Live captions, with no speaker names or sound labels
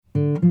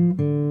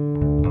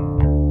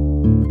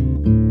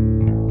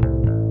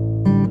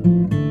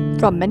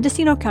From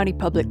Mendocino County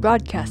Public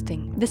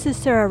Broadcasting, this is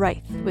Sarah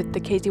Reith with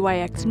the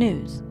KZYX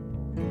News.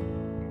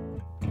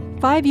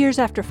 5 years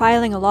after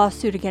filing a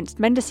lawsuit against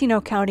Mendocino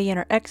County and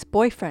her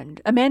ex-boyfriend,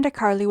 Amanda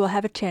Carley will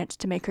have a chance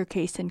to make her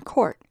case in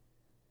court.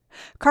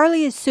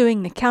 Carley is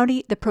suing the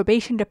county, the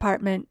probation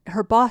department,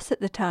 her boss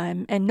at the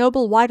time, and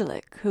Noble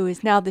Weidlich, who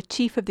is now the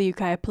chief of the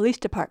Ukiah Police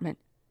Department.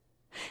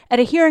 At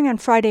a hearing on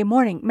Friday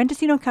morning,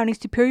 Mendocino County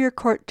Superior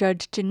Court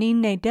Judge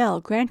Janine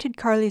Nadel granted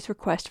Carley's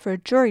request for a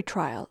jury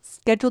trial,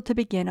 scheduled to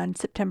begin on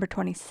September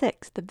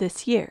 26th of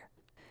this year.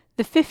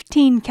 The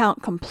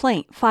 15-count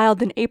complaint,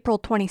 filed in April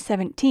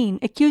 2017,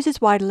 accuses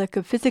Weidlich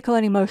of physical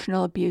and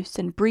emotional abuse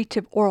and breach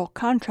of oral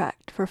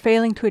contract for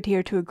failing to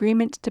adhere to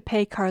agreements to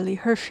pay Carley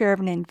her share of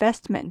an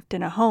investment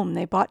in a home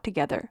they bought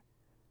together.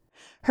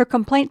 Her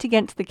complaints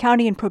against the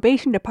county and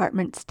probation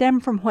department stem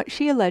from what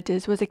she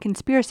alleges was a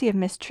conspiracy of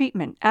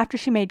mistreatment after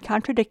she made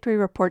contradictory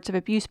reports of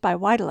abuse by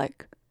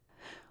Weidlich.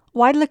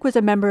 Weidlich was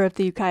a member of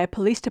the Ukiah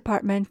Police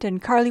Department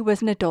and Carley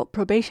was an adult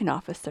probation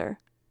officer.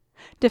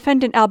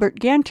 Defendant Albert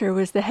Ganter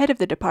was the head of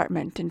the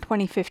department in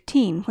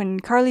 2015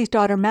 when Carley's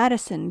daughter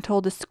Madison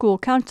told a school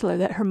counselor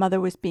that her mother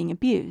was being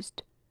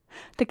abused.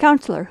 The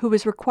counselor, who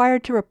was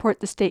required to report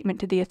the statement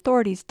to the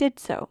authorities, did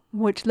so,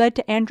 which led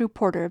to Andrew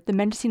Porter of the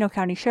Mendocino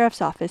County Sheriff's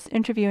Office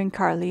interviewing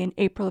Carley in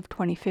April of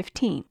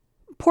 2015.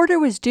 Porter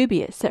was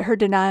dubious at her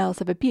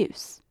denials of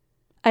abuse.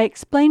 "I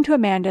explained to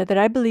Amanda that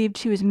I believed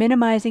she was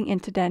minimizing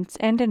incidents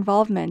and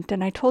involvement,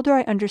 and I told her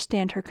I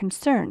understand her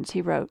concerns,"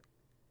 he wrote.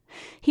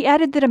 He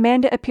added that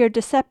Amanda appeared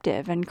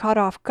deceptive and caught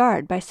off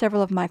guard by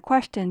several of my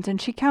questions, and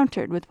she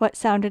countered with what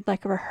sounded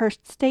like a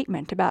rehearsed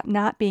statement about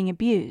not being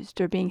abused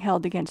or being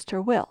held against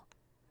her will.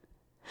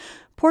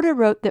 Porter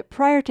wrote that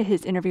prior to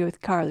his interview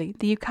with Carley,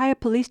 the Ukiah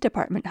Police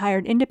Department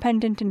hired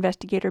independent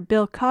investigator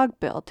Bill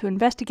Cogbill to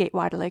investigate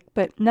Weidlich,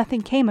 but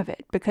nothing came of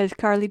it because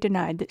Carley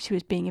denied that she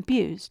was being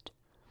abused.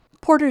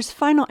 Porter's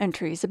final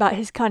entries about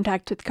his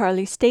contact with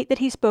Carley state that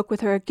he spoke with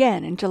her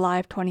again in July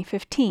of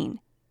 2015.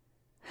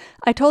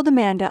 "I told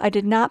Amanda I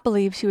did not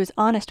believe she was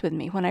honest with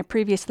me when I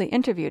previously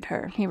interviewed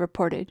her," he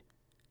reported.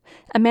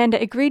 Amanda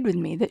agreed with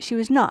me that she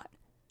was not.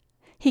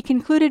 He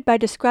concluded by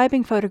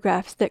describing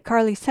photographs that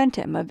Carley sent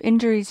him of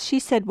injuries she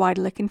said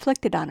Weidlich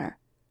inflicted on her.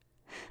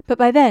 But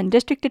by then,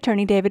 District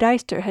Attorney David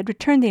Eister had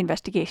returned the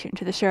investigation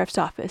to the Sheriff's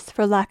Office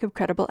for lack of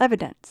credible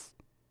evidence.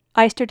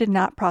 Eister did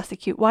not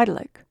prosecute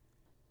Weidlich.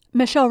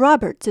 Michelle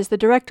Roberts is the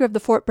director of the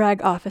Fort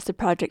Bragg Office of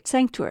Project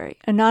Sanctuary,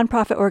 a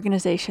nonprofit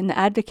organization that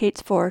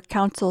advocates for,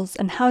 counsels,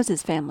 and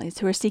houses families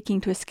who are seeking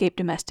to escape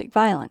domestic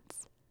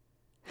violence.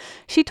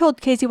 She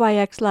told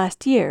KZYX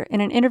last year,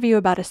 in an interview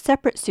about a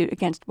separate suit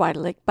against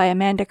Weidlich by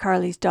Amanda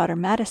Carley's daughter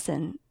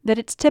Madison, that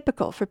it's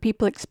typical for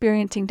people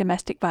experiencing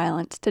domestic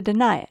violence to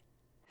deny it.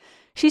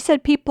 She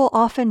said people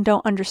often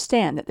don't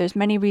understand that there's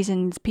many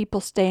reasons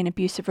people stay in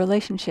abusive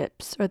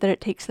relationships or that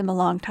it takes them a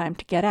long time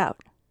to get out.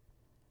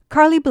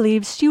 Carley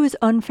believes she was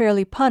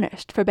unfairly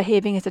punished for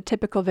behaving as a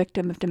typical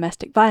victim of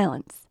domestic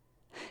violence.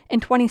 In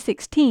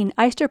 2016,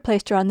 Eister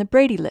placed her on the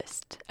Brady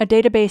List, a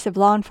database of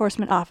law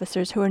enforcement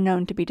officers who are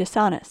known to be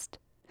dishonest.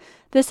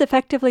 This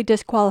effectively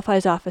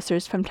disqualifies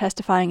officers from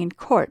testifying in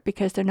court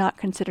because they're not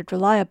considered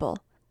reliable.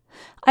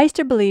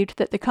 Eister believed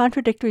that the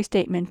contradictory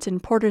statements in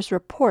Porter's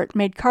report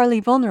made Carley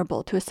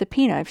vulnerable to a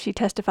subpoena if she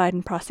testified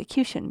in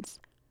prosecutions.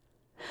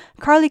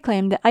 Carley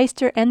claimed that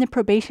Eister and the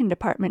probation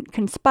department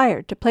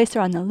conspired to place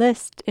her on the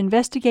list,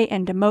 investigate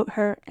and demote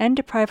her, and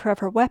deprive her of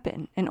her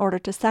weapon in order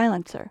to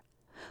silence her.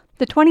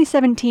 The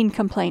 2017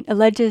 complaint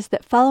alleges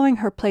that following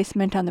her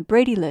placement on the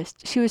Brady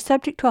List, she was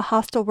subject to a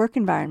hostile work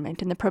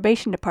environment in the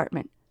probation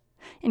department,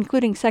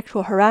 including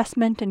sexual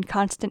harassment and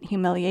constant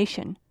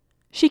humiliation.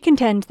 She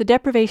contends the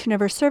deprivation of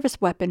her service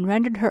weapon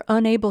rendered her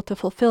unable to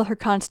fulfill her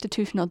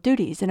constitutional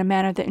duties in a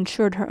manner that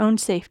ensured her own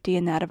safety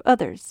and that of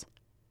others.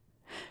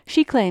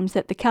 She claims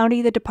that the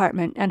county, the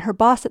department, and her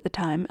boss at the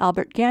time,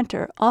 Albert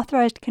Ganter,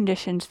 authorized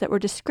conditions that were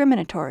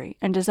discriminatory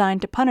and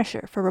designed to punish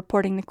her for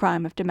reporting the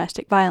crime of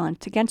domestic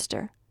violence against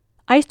her.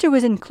 Eister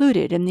was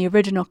included in the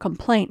original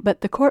complaint, but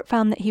the court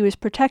found that he was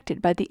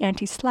protected by the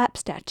anti-SLAPP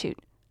statute.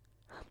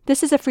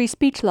 This is a free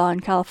speech law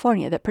in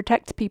California that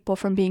protects people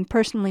from being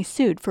personally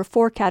sued for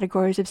 4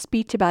 categories of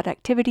speech about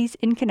activities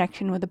in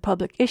connection with a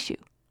public issue,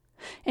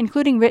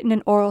 including written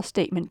and oral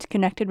statements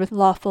connected with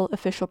lawful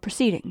official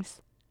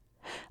proceedings.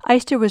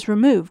 Eister was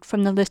removed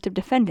from the list of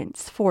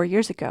defendants 4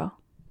 years ago.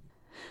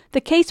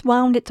 The case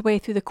wound its way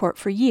through the court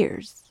for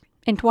years.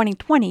 In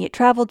 2020, it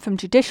traveled from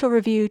judicial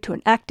review to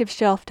an active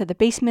shelf to the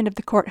basement of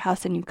the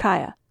courthouse in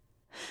Ukiah.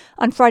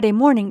 On Friday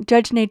morning,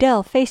 Judge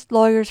Nadel faced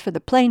lawyers for the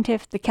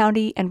plaintiff, the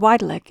county, and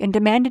Weidlich and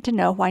demanded to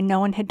know why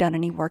no one had done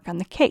any work on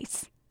the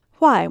case.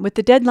 Why, with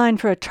the deadline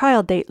for a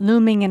trial date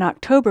looming in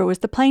October, was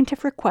the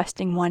plaintiff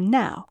requesting one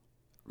now?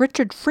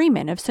 Richard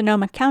Freeman of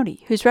Sonoma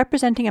County, who's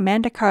representing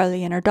Amanda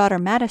Carley and her daughter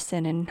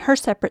Madison in her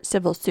separate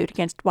civil suit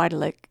against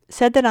Weidlich,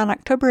 said that on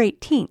October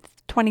 18,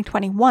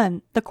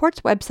 2021, the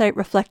court's website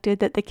reflected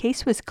that the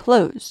case was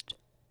closed.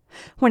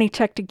 When he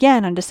checked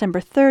again on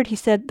December 3rd, he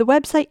said the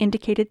website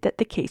indicated that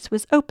the case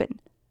was open.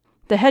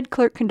 The head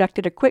clerk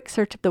conducted a quick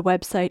search of the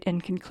website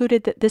and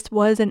concluded that this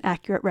was an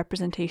accurate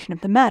representation of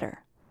the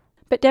matter.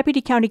 But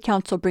Deputy County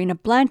Counsel Brina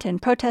Blanton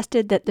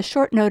protested that the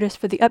short notice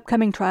for the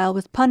upcoming trial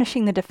was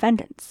punishing the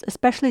defendants,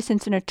 especially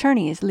since an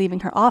attorney is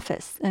leaving her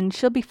office, and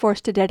she'll be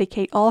forced to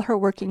dedicate all her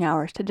working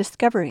hours to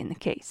discovery in the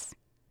case.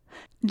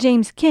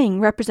 James King,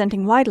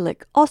 representing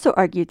Weidlich, also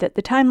argued that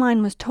the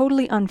timeline was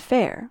totally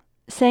unfair,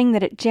 saying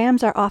that it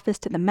jams our office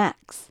to the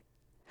max.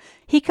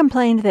 He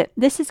complained that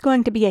this is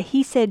going to be a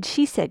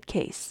he-said-she-said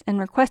case and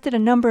requested a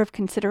number of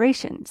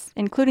considerations,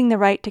 including the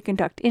right to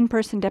conduct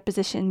in-person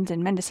depositions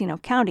in Mendocino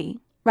County,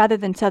 rather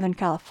than Southern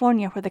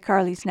California where the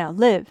Carleys now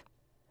live,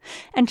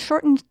 and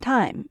shortened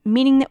time,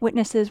 meaning that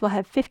witnesses will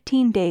have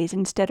 15 days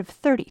instead of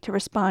 30 to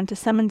respond to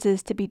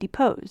summonses to be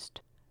deposed.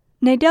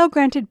 Nadel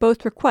granted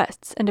both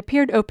requests and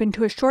appeared open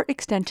to a short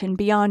extension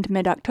beyond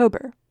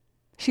mid-October.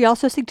 She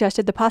also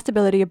suggested the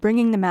possibility of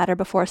bringing the matter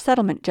before a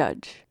settlement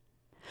judge.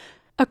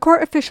 A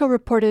court official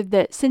reported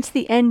that since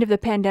the end of the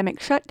pandemic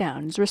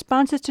shutdowns,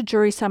 responses to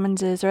jury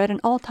summonses are at an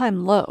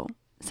all-time low,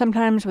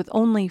 sometimes with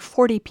only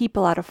 40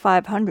 people out of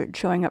 500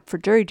 showing up for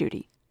jury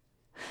duty.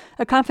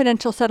 A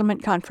confidential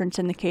settlement conference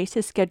in the case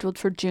is scheduled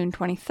for June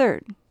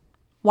 23rd.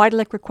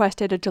 Weidlich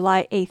requested a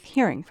July 8th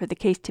hearing for the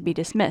case to be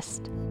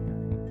dismissed.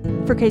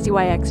 For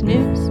KZYX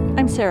News,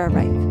 I'm Sarah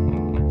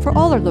Reith. For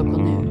all our local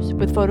news,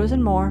 with photos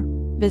and more,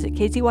 visit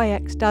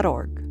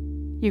kzyx.org.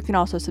 You can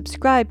also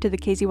subscribe to the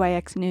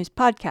KZYX News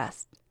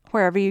podcast,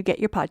 wherever you get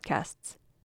your podcasts.